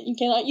item on it. You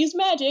cannot use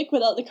magic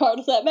without the card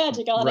with that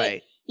magic on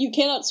it. You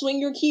cannot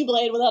swing your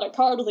Keyblade without a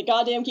card with a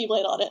goddamn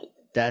Keyblade on it.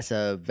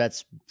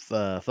 That's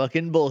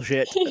fucking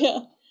bullshit.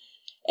 Yeah.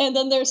 And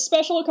then there's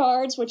special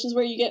cards, which is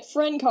where you get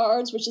friend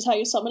cards, which is how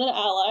you summon an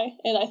ally.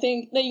 And I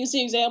think they use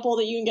the example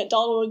that you can get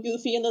Donald and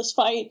Goofy in this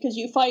fight, because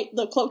you fight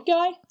the cloak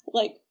guy.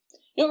 You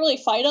don't really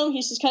fight him,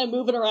 he's just kind of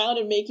moving around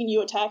and making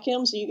you attack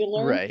him so you can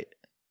learn. Right.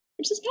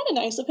 Which is kind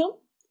of nice of him.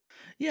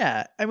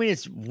 Yeah, I mean,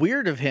 it's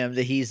weird of him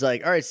that he's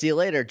like, all right, see you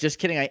later. Just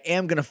kidding, I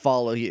am going to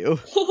follow you.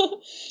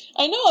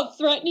 I know I'm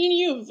threatening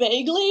you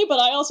vaguely, but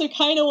I also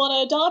kind of want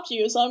to adopt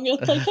you, so I'm going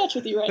to play catch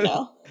with you right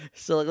now.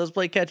 So let's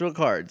play catch with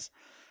cards.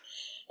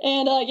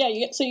 And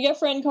you get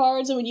friend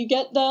cards, and when you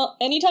get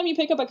anytime you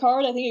pick up a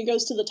card, I think it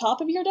goes to the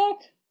top of your deck.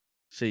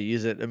 So you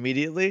use it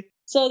immediately?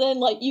 So then,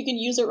 you can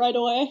use it right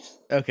away.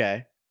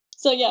 Okay.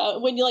 So yeah,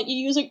 when you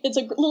use it, it's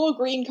a little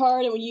green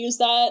card, and when you use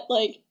that,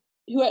 if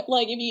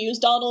you use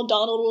Donald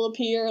will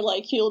appear,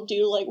 he'll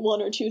do,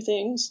 one or two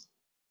things.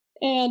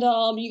 And,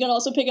 you can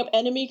also pick up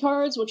enemy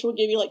cards, which will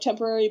give you,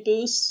 temporary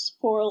boosts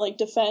for,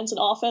 defense and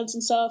offense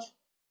and stuff.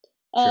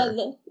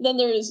 Sure. Then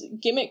there's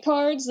gimmick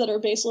cards that are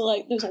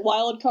basically, there's a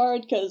wild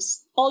card,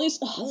 because all these...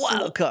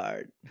 Wild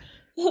card!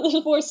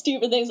 There's more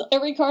stupid things.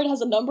 Every card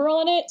has a number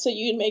on it, so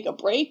you can make a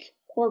break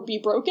or be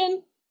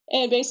broken.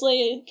 And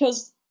basically,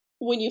 because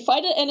when you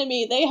fight an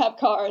enemy, they have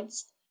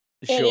cards.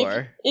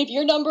 Sure. If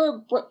your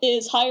number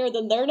is higher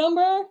than their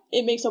number,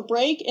 it makes a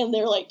break, and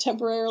they're,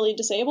 temporarily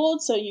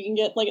disabled, so you can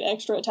get, an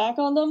extra attack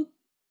on them.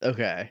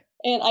 Okay.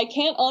 And I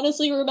can't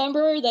honestly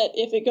remember that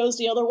if it goes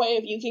the other way,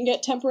 if you can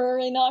get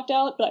temporarily knocked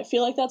out, but I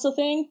feel like that's a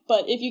thing.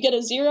 But if you get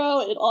a 0,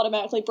 it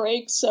automatically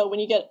breaks, so when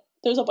you get...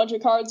 There's a bunch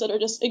of cards that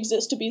just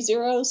exist to be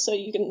zeros, so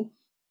you can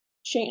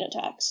chain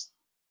attacks.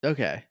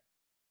 Okay.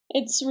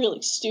 It's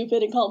really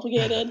stupid and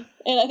complicated.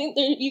 And I think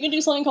you can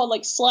do something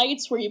called,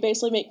 slights, where you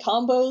basically make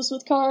combos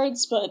with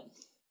cards, but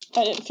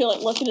I didn't feel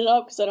like looking it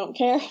up because I don't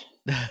care.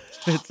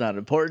 It's not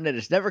important, and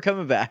it's never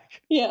coming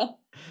back. Yeah.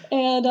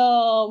 And,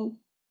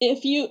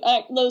 if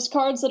those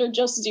cards that are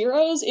just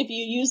zeros, if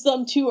you use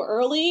them too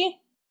early,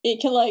 it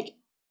can,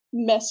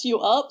 mess you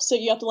up, so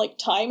you have to like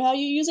time how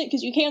you use it,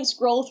 because you can't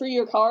scroll through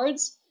your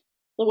cards.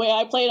 The way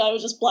I played, I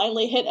would just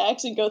blindly hit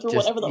X and go through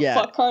whatever the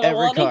fuck card I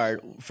wanted. Every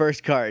card,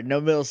 first card,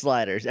 no middle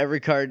sliders. Every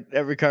card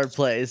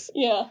plays.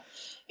 Yeah,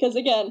 because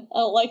again, I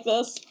don't like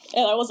this,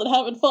 and I wasn't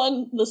having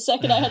fun the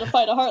second I had to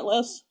fight a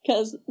Heartless,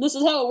 because this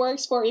is how it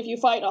works for if you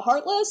fight a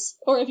Heartless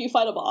or if you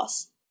fight a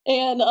boss.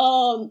 And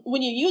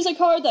when you use a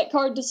card, that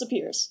card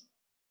disappears.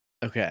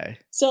 Okay.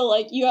 So,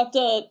 like, you have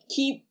to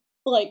keep,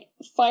 like,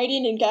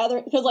 fighting and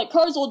gathering, because, like,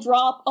 cards will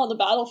drop on the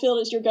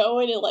battlefield as you're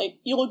going, and, like,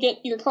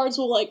 your cards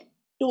will, like,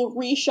 you'll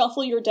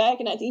reshuffle your deck,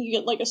 and I think you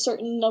get, like, a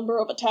certain number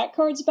of attack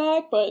cards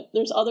back, but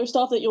there's other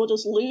stuff that you'll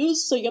just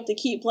lose, so you have to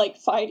keep, like,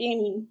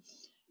 fighting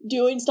and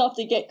doing stuff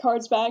to get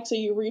cards back so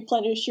you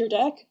replenish your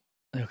deck.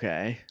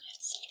 Okay.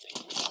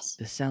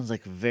 This sounds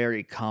like a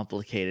very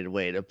complicated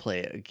way to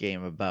play a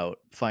game about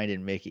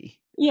Finding Mickey.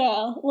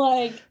 Yeah,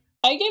 like,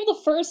 I gave the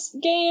first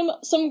game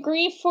some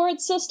grief for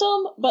its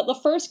system, but the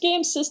first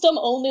game's system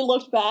only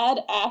looked bad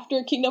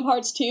after Kingdom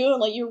Hearts 2, and,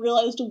 like, you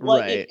realized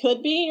what it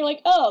could be, and you're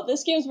like, oh,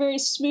 this game's very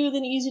smooth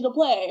and easy to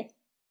play.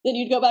 Then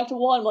you'd go back to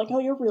 1, like, oh,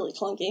 you're really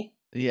clunky.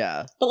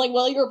 Yeah. But, like,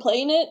 while you were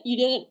playing it, you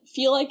didn't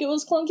feel like it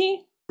was clunky.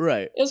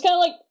 Right. It was kind of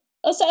like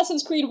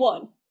Assassin's Creed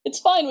 1. It's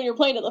fine when you're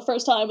playing it the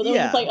first time, but then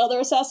when you play other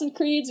Assassin's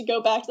Creeds and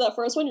go back to that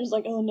first one, you're just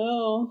like, oh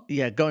no.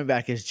 Yeah, going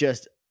back is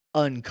just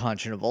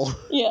unconscionable.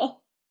 Yeah.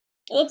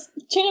 That's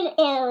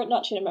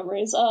not Chain of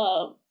Memories.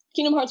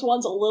 Kingdom Hearts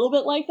 1's a little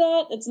bit like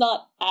that. It's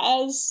not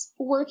as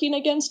working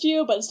against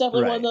you, but it's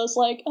definitely one of those,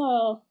 like,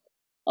 oh,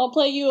 I'll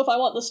play you if I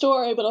want the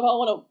story, but if I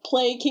want to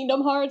play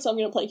Kingdom Hearts, I'm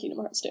going to play Kingdom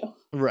Hearts 2.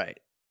 Right.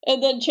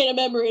 And then Chain of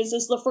Memories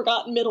is the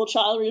forgotten middle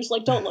child where you're just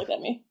like, don't look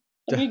at me.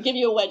 I'm going to give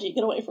you a wedgie.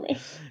 Get away from me.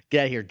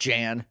 Get out of here,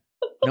 Jan.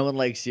 No one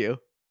likes you.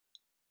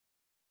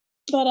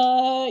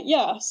 But,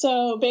 yeah,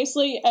 so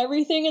basically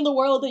everything in the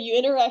world that you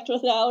interact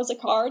with now is a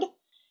card.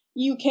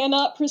 You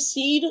cannot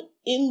proceed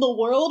in the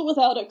world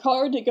without a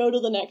card to go to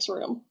the next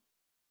room.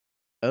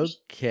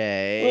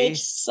 Okay.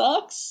 Which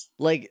sucks.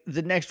 Like,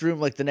 the next room,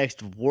 like the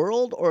next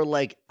world? Or,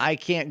 like, I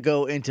can't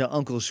go into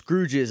Uncle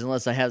Scrooge's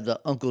unless I have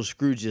the Uncle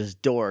Scrooge's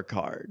door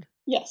card?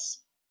 Yes.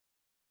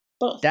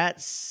 Both. That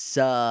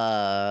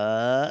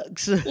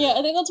sucks. Yeah,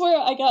 I think that's where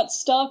I got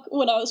stuck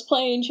when I was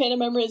playing Chain of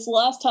Memories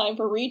last time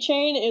for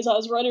Rechain, is I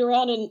was running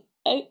around and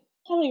I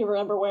don't even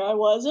remember where I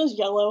was. It was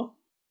yellow.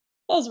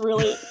 That was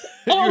really...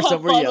 I don't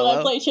have fun yellow when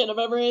I play Chain of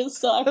Memories,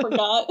 so I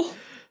forgot.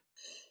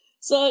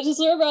 So I just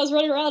remember I was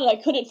running around and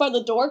I couldn't find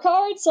the door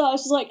card, so I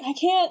was just like, I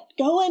can't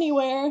go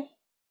anywhere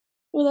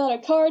without a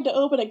card to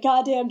open a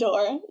goddamn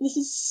door. This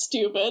is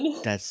stupid.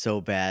 That's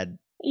so bad.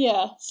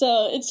 Yeah,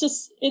 so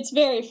it's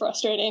very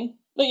frustrating.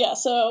 But yeah,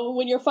 so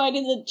when you're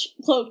fighting the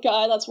cloak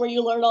guy, that's where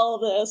you learn all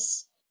of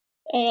this.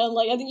 And,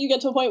 like, I think you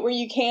get to a point where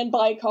you can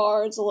buy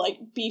cards or, like,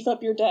 beef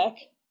up your deck.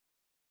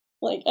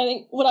 Like, I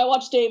think when I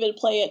watched David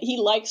play it, he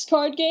likes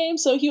card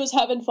games, so he was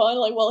having fun,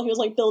 like, while he was,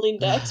 like, building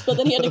decks, but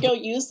then he had to go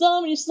use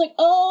them, and he's just like,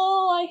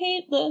 oh, I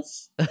hate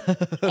this.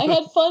 I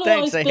had fun when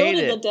I was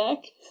building the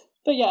deck.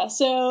 But yeah,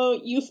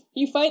 so you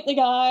fight the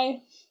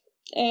guy,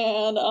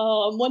 and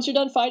once you're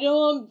done fighting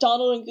him,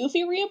 Donald and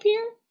Goofy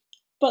reappear.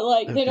 But,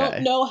 like, they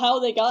don't know how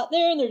they got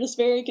there, and they're just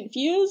very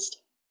confused.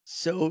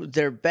 So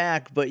they're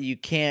back, but you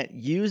can't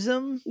use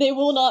them? They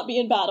will not be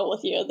in battle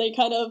with you. They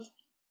kind of...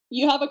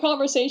 You have a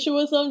conversation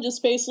with them,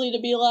 just basically to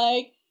be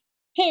like,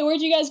 hey,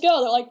 where'd you guys go?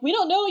 They're like, we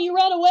don't know, you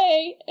ran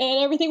away,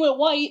 and everything went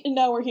white, and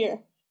now we're here.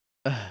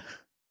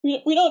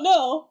 We don't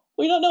know.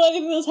 We don't know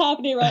anything that's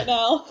happening right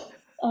now.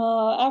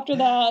 After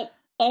that,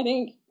 I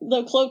think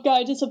the cloak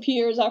guy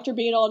disappears after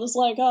being all just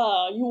like,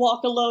 you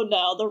walk alone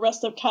now, the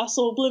rest of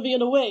Castle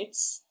Oblivion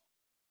awaits.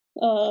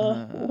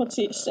 What's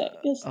he say?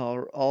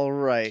 All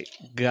right,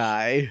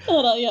 guy.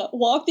 Hold on, yeah.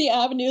 Walk the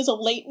avenues of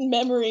latent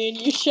memory and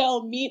you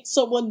shall meet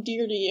someone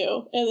dear to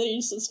you. And then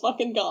he's just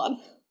fucking gone.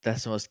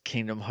 That's the most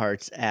Kingdom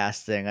Hearts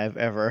ass thing I've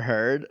ever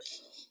heard.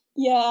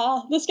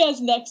 Yeah, this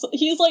guy's next.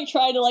 He's like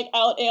trying to like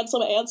out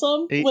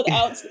Ansem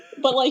without,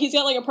 but like he's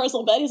got like a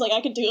personal bet. He's like, I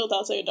can do it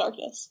without saying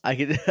darkness.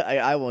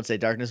 I won't say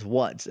darkness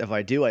once. If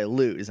I do, I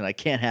lose, and I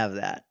can't have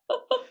that.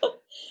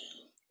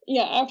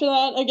 Yeah, after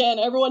that, again,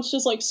 everyone's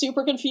just like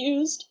super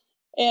confused.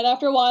 And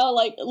after a while,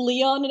 like,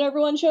 Leon and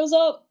everyone shows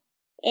up,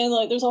 and,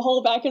 like, there's a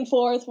whole back and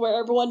forth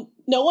where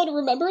no one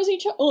remembers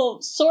each other.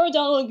 Well, Sora,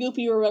 Donald, and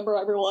Goofy remember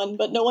everyone,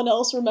 but no one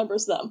else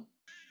remembers them.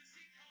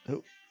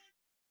 Oh.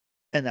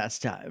 And that's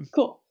time.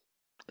 Cool.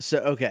 So,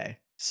 okay.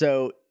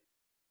 So,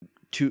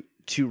 to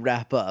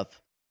wrap up,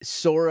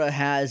 Sora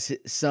has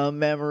some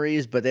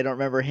memories, but they don't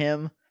remember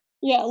him?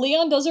 Yeah,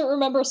 Leon doesn't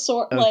remember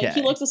Sora. Okay. Like,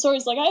 he looks at Sora,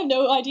 he's like, I have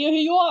no idea who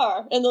you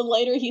are. And then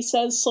later he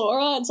says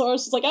Sora, and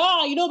Sora's just like,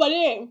 you know my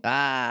name.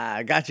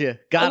 Gotcha.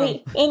 Got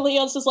him. And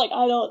Leon's just like,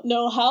 I don't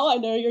know how I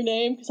know your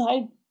name,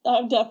 because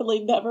I've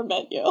definitely never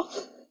met you.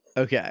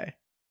 Okay.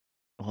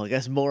 Well, I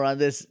guess more on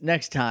this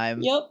next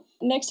time. Yep.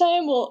 Next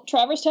time,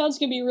 Traverse Town's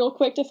going to be real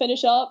quick to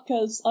finish up,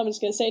 because I'm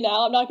just going to say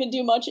now, I'm not going to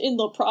do much in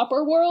the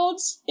proper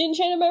worlds in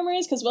Chain of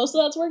Memories, because most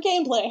of that's where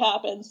gameplay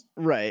happens.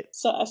 Right.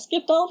 So I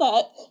skipped all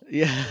that.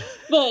 Yeah.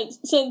 But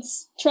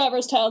since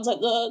Traverse Town's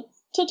like the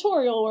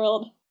tutorial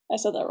world. I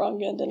said that wrong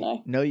again, didn't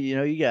I? No,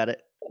 you got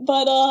it.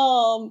 But,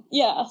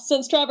 yeah,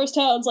 since Traverse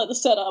Town's, like, the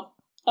setup,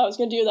 I was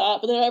gonna do that,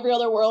 but then every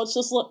other world's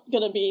just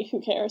gonna be,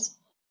 who cares?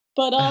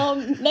 But,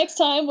 next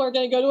time, we're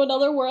gonna go to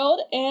another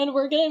world, and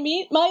we're gonna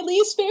meet my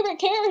least favorite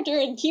character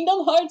in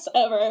Kingdom Hearts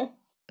ever.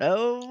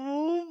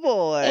 Oh,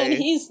 boy. And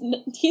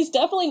he's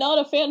definitely not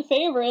a fan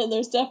favorite, and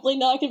there's definitely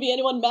not gonna be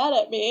anyone mad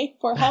at me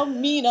for how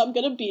mean I'm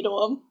gonna be to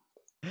him.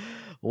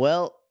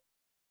 Well,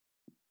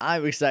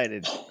 I'm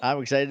excited.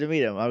 I'm excited to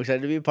meet him. I'm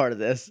excited to be a part of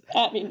this.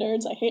 At me,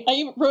 nerds. I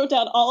even wrote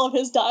down all of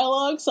his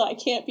dialogue, so I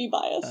can't be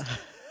biased.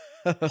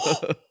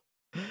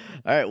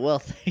 All right,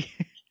 well,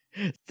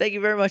 thank you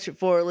very much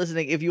for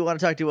listening. If you want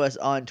to talk to us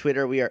on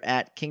Twitter, we are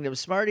at Kingdom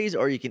Smarties,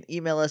 or you can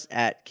email us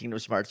at Kingdom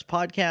Smarts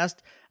Podcast.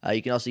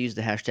 You can also use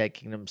the hashtag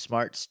Kingdom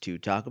Smarts to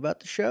talk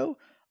about the show,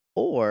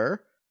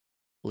 or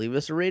leave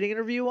us a rating and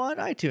review on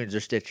iTunes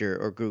or Stitcher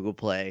or Google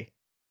Play.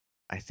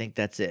 I think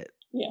that's it.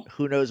 Yeah.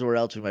 Who knows where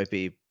else we might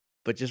be,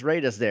 but just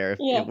rate us there.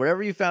 If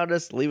wherever you found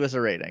us, leave us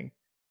a rating.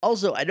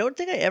 Also, I don't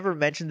think I ever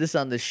mentioned this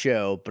on the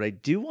show, but I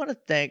do want to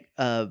thank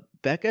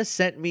Becca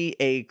sent me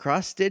a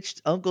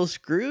cross-stitched Uncle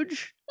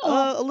Scrooge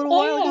a little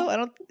while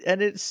ago.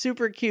 And it's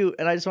super cute,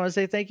 and I just want to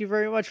say thank you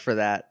very much for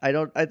that.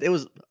 It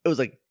was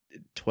like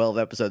 12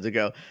 episodes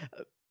ago.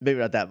 Maybe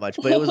not that much,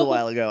 but it was a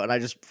while ago, and I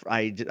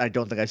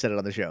don't think I said it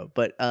on the show.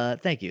 But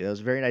thank you. That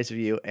was very nice of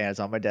you, and it's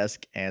on my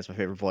desk, and it's my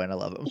favorite boy, and I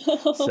love him.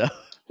 So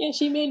yeah,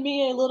 she made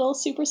me a little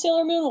Super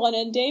Sailor Moon one,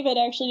 and David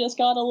actually just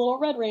got a little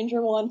Red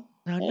Ranger one.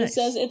 Oh, and nice. It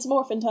says it's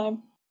morphin'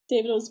 time.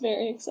 David was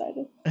very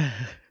excited.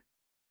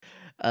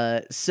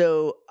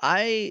 So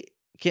I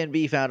can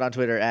be found on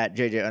Twitter at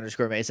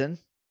JJ_Mason.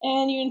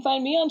 And you can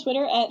find me on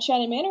Twitter at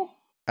Shannon Manor.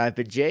 I've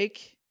been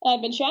Jake.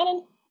 I've been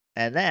Shannon.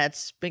 And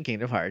that's been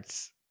Kingdom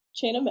Hearts.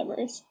 Chain of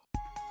Memories.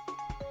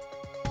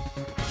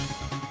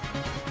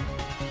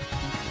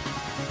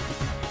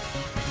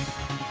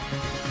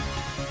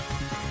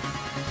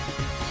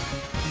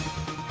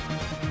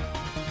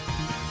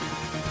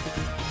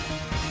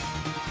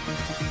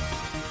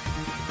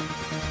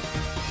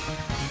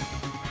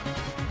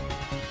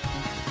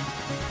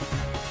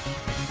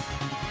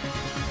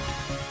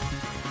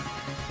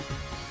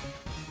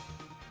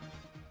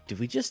 Did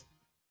we just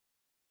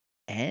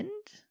end?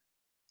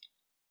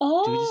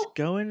 Oh. Do we just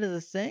go into the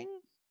thing?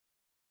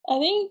 I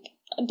think,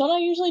 don't I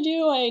usually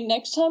do a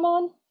next time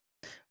on?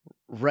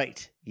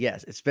 Right.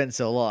 Yes, it's been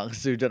so long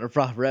since we've done a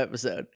proper episode.